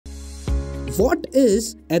What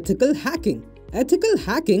is ethical hacking? Ethical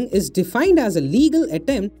hacking is defined as a legal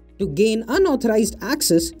attempt to gain unauthorized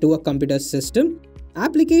access to a computer system,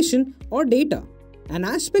 application, or data. An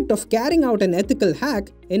aspect of carrying out an ethical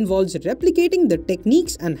hack involves replicating the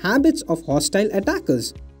techniques and habits of hostile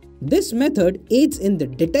attackers. This method aids in the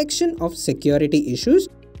detection of security issues,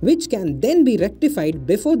 which can then be rectified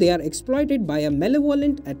before they are exploited by a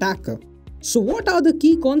malevolent attacker. So what are the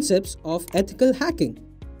key concepts of ethical hacking?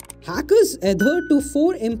 Hackers adhere to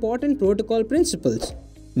 4 important protocol principles: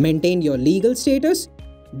 maintain your legal status,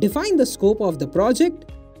 define the scope of the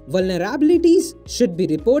project, vulnerabilities should be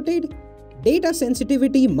reported, data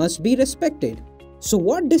sensitivity must be respected. So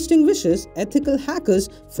what distinguishes ethical hackers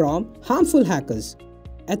from harmful hackers?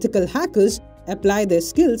 Ethical hackers apply their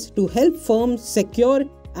skills to help firms secure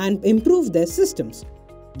and improve their systems.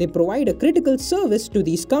 They provide a critical service to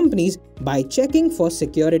these companies by checking for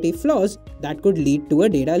security flaws that could lead to a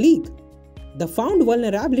data leak. The found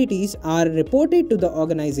vulnerabilities are reported to the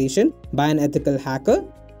organization by an ethical hacker.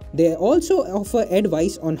 They also offer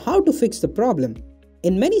advice on how to fix the problem.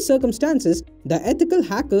 In many circumstances, the ethical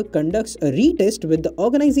hacker conducts a retest with the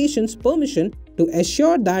organization's permission to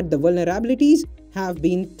assure that the vulnerabilities have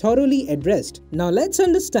been thoroughly addressed. Now let's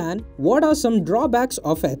understand what are some drawbacks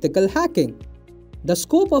of ethical hacking. The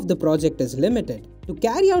scope of the project is limited. To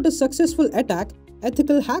carry out a successful attack,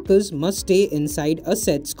 ethical hackers must stay inside a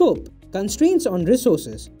set scope. Constraints on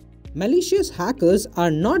resources. Malicious hackers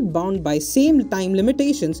are not bound by same time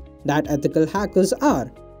limitations that ethical hackers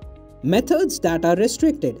are. Methods that are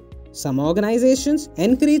restricted. Some organizations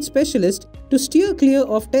encourage specialists to steer clear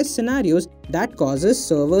of test scenarios that causes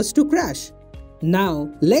servers to crash.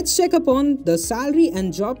 Now, let's check upon the salary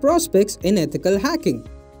and job prospects in ethical hacking.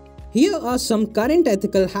 Here are some current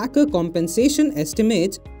ethical hacker compensation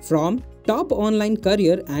estimates from top online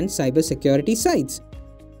career and cybersecurity sites.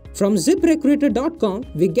 From ZipRecruiter.com,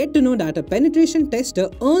 we get to know that a penetration tester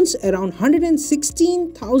earns around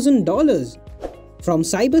 $116,000. From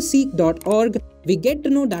cyberseek.org, we get to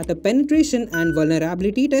know that a penetration and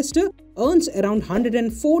vulnerability tester earns around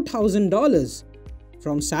 $104,000.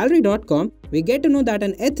 From salary.com, we get to know that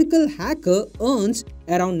an ethical hacker earns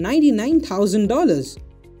around $99,000.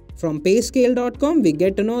 From payscale.com, we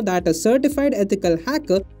get to know that a certified ethical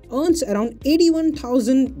hacker earns around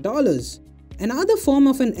 $81,000. Another form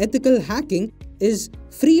of an ethical hacking is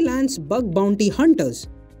freelance bug bounty hunters,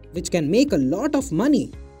 which can make a lot of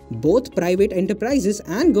money. Both private enterprises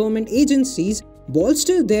and government agencies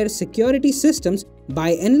bolster their security systems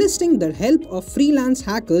by enlisting the help of freelance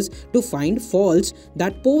hackers to find faults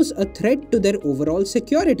that pose a threat to their overall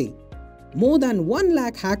security. More than 1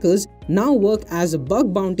 lakh hackers now work as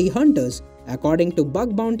bug bounty hunters, according to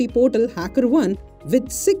bug bounty portal HackerOne, with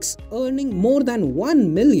 6 earning more than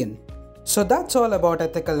 1 million. So that's all about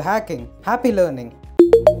ethical hacking. Happy learning!